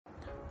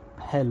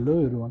Hello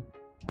everyone,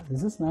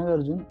 this is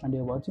Nagarjun and you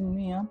are watching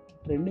me on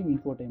Trending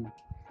Infotainment.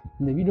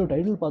 இந்த video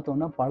title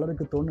பார்த்தோன்னா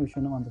பலருக்கு தோணுன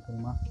விஷயம் வந்து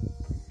தெரியுமா?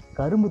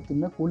 கரும்பு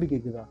தின்ன கூலி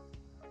கேட்குதா?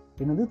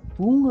 என்னது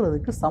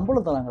தூங்குறதுக்கு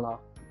சம்பளம் தராங்களா?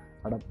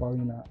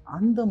 அடப்பாவீங்களா,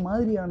 அந்த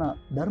மாதிரியான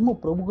தர்ம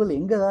பிரபுகள்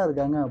எங்கே தான்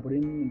இருக்காங்க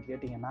அப்படின்னு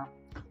கேட்டிங்கன்னா,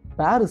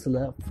 பாரிஸில்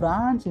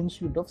France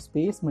institute of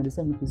space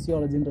medicine and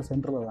ஃபிசியாலஜின்ற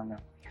சென்டரில் தாங்க.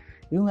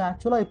 இவங்க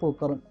ஆக்சுவலாக இப்போ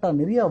கரெக்டாக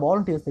நிறையா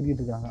வாலண்டியர்ஸ்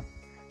தேடிட்டு இருக்காங்க.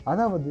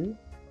 அதாவது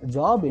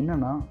ஜாப்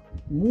என்னென்னா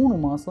 3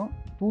 மாதம்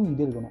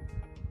தூங்கிட்டு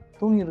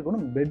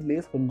இருக்கணும்,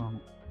 பெட்லேயே ஸ்பெண்ட்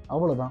பண்ணணும்,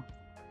 அவ்வளோதான்.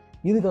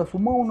 இதுக்கு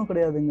சும்மா ஒன்றும்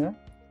கிடையாதுங்க.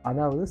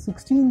 அதாவது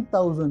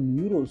 16,000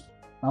 euros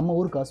நம்ம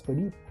ஊர் காசு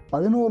படி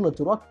 11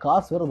 லட்ச ரூபா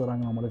காசு வேறு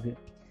தராங்க நம்மளுக்கு.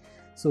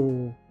 ஸோ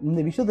இந்த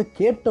விஷயத்தை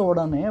கேட்ட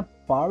உடனே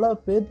பல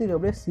பேர்த்துக்கு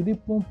அப்படியே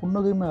சிரிப்பும்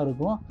புன்னகையுமே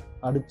இருக்கும்.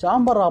 அது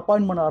சாம்பார்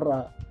அப்பாயின்மெண்ட் ஆடுறா,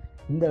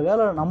 இந்த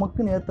வேலை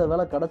நமக்கு நேற்ற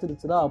வேலை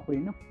கிடச்சிருச்சுடா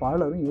அப்படின்னு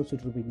பலரும்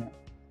யோசிச்சுட்டு இருப்பீங்க.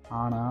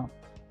 ஆனால்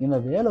இந்த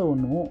வேலை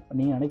ஒன்றும்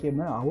நீங்கள்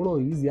நினைக்கிறமே அவ்வளோ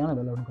ஈஸியான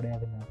வேலை ஒன்றும்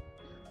கிடையாதுங்க.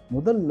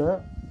 முதல்ல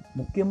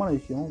முக்கியமான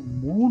விஷயம்,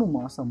 3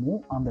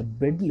 மாதமும் அந்த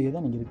பெட்லேயே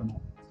தான் நீங்கள்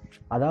இருக்கணும்.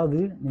 அதாவது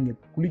நீங்கள்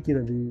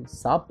குளிக்கிறது,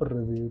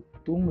 சாப்பிட்றது,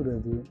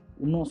 தூங்குறது,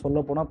 இன்னும்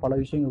சொல்லப்போனால் பல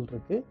விஷயங்கள்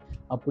இருக்குது.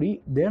 அப்படி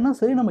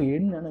தினசரி நம்ம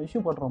என்னென்ன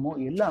விஷயம் பண்ணுறோமோ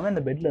எல்லாமே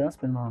அந்த பெட்டில் தான்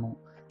ஸ்பெண்ட் பண்ணணும்.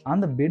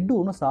 அந்த பெட்டு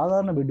ஒன்றும்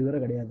சாதாரண பெட்டு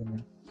வேறு கிடையாதுங்க.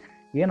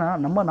 ஏன்னா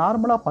நம்ம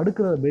நார்மலாக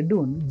படுக்கிற பெட்டு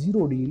வந்து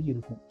 0 டிகிரி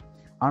இருக்கும்.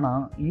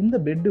 ஆனால் இந்த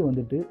பெட்டு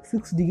வந்துட்டு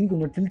 6 டிகிரி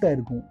கொஞ்சம் டில்ட்டாக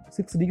இருக்கும்.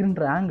 6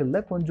 டிகிரின்ற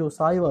ஆங்கிளில் கொஞ்சம்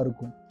சாய்வாக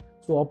இருக்கும்.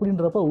 ஸோ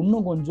அப்படின்றப்ப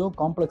இன்னும் கொஞ்சம்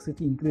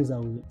காம்ப்ளெக்சிட்டி இன்க்ரீஸ்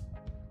ஆகுது.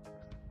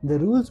 இந்த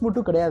ரூல்ஸ்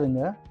மட்டும்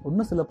கிடையாதுங்க,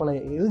 இன்னும் சில பல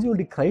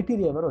எலிஜிபிலிட்டி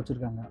க்ரைட்டீரியா வேறு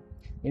வச்சுருக்காங்க.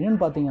 என்னென்னு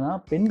பார்த்தீங்கன்னா,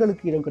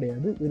 பெண்களுக்கு இடம்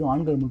கிடையாது, வெறும்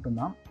ஆண்கள்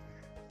மட்டும்தான்.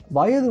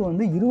 வயது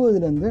வந்து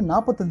 20லேருந்து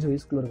 45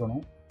 வயசுக்குள்ளே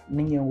இருக்கணும்.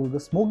 நீங்கள்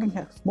உங்களுக்கு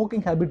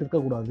ஸ்மோக்கிங் ஹேபிட்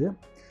இருக்கக்கூடாது.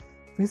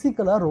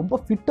 ஃபிசிக்கலாக ரொம்ப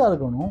ஃபிட்டாக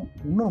இருக்கணும்.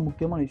 இன்னொரு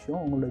முக்கியமான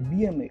விஷயம், உங்களோட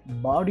பிஎம்ஐ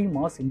பாடி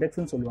மாஸ்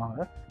இண்டெக்ஸ்ன்னு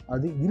சொல்லுவாங்க,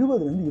 அது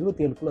 20லேருந்து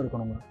 27க்குள்ளே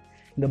இருக்கணுங்க.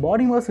 இந்த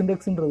பாடி மாஸ்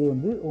இண்டெக்ஸ்ன்றது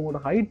வந்து உங்களோட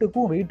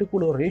ஹைட்டுக்கும் வெயிட்டுக்கும்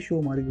உள்ள ஒரு ரேஷியோ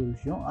மாதிரி ஒரு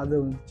விஷயம். அதை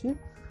வச்சு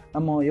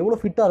நம்ம எவ்வளோ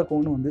ஃபிட்டாக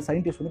இருக்கோம்னு வந்து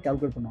சயின்டிஸ்ட் வந்து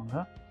கால்குலேட் பண்ணுவாங்க.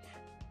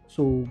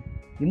 ஸோ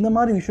இந்த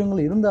மாதிரி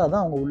விஷயங்கள் இருந்தால்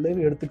தான் அவங்க உள்ளே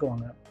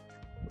எடுத்துக்குவாங்க.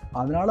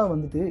 அதனால்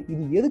வந்துட்டு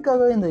இது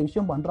எதுக்காக இந்த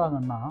விஷயம்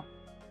பண்ணுறாங்கன்னா,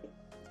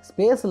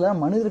 ஸ்பேஸில்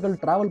மனிதர்கள்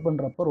ட்ராவல்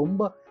பண்ணுறப்போ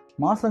ரொம்ப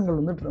மாதங்கள்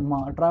வந்து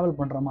ட்ராவல்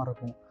பண்ணுற மாதிரி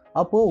இருக்கும்.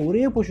 அப்போது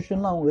ஒரே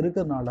பொசிஷனில் அவங்க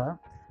இருக்கிறதுனால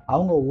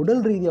அவங்க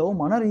உடல்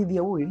ரீதியாகவும் மன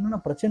ரீதியாகவும் என்னென்ன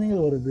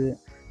பிரச்சனைகள் வருது,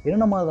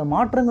 என்னென்ன மாதிரி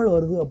மாற்றங்கள்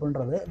வருது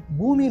அப்படின்றத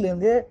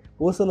பூமியிலேருந்தே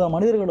ஒரு சில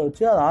மனிதர்களை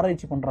வச்சு அதை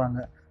ஆராய்ச்சி பண்ணுறாங்க.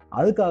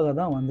 அதுக்காக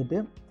தான் வந்துட்டு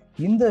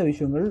இந்த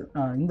விஷயங்கள்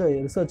இந்த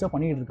ரிசர்ச்சை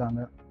பண்ணிக்கிட்டு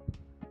இருக்காங்க.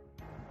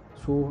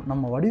 ஸோ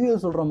நம்ம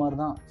வடிவேல் சொல்கிற மாதிரி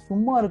தான்,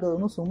 சும்மா இருக்கிறது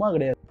ஒன்றும் சும்மா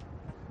கிடையாது.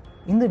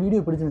 இந்த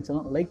வீடியோ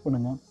பிடிச்சிருந்துச்சுன்னா லைக்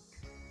பண்ணுங்கள்.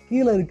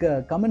 கீழே இருக்க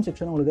கமெண்ட்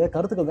செக்ஷன் உங்களுக்கு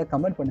கருத்துக்கள் தான்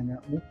கமெண்ட்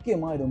பண்ணுங்கள்.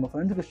 முக்கியமாக இது உங்கள்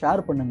ஃப்ரெண்ட்ஸுக்கு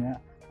ஷேர் பண்ணுங்கள்.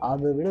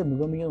 அதை விட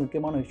மிக மிக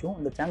முக்கியமான விஷயம்,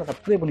 இந்த சேனலை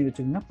சப்ஸ்கிரைப் பண்ணி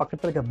வச்சுக்கோங்க.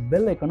 பக்கத்தில் இருக்க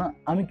பெல் ஐக்கானை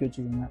அமைக்கி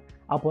வச்சுக்கோங்க.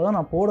 அப்போ தான்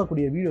நான்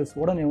போடக்கூடிய வீடியோஸ்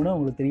உடனே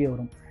உங்களுக்கு தெரிய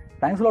வரும்.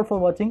 தேங்க்ஸ் a lot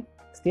ஃபார் வாட்சிங்.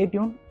 Stay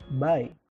tune. பாய்.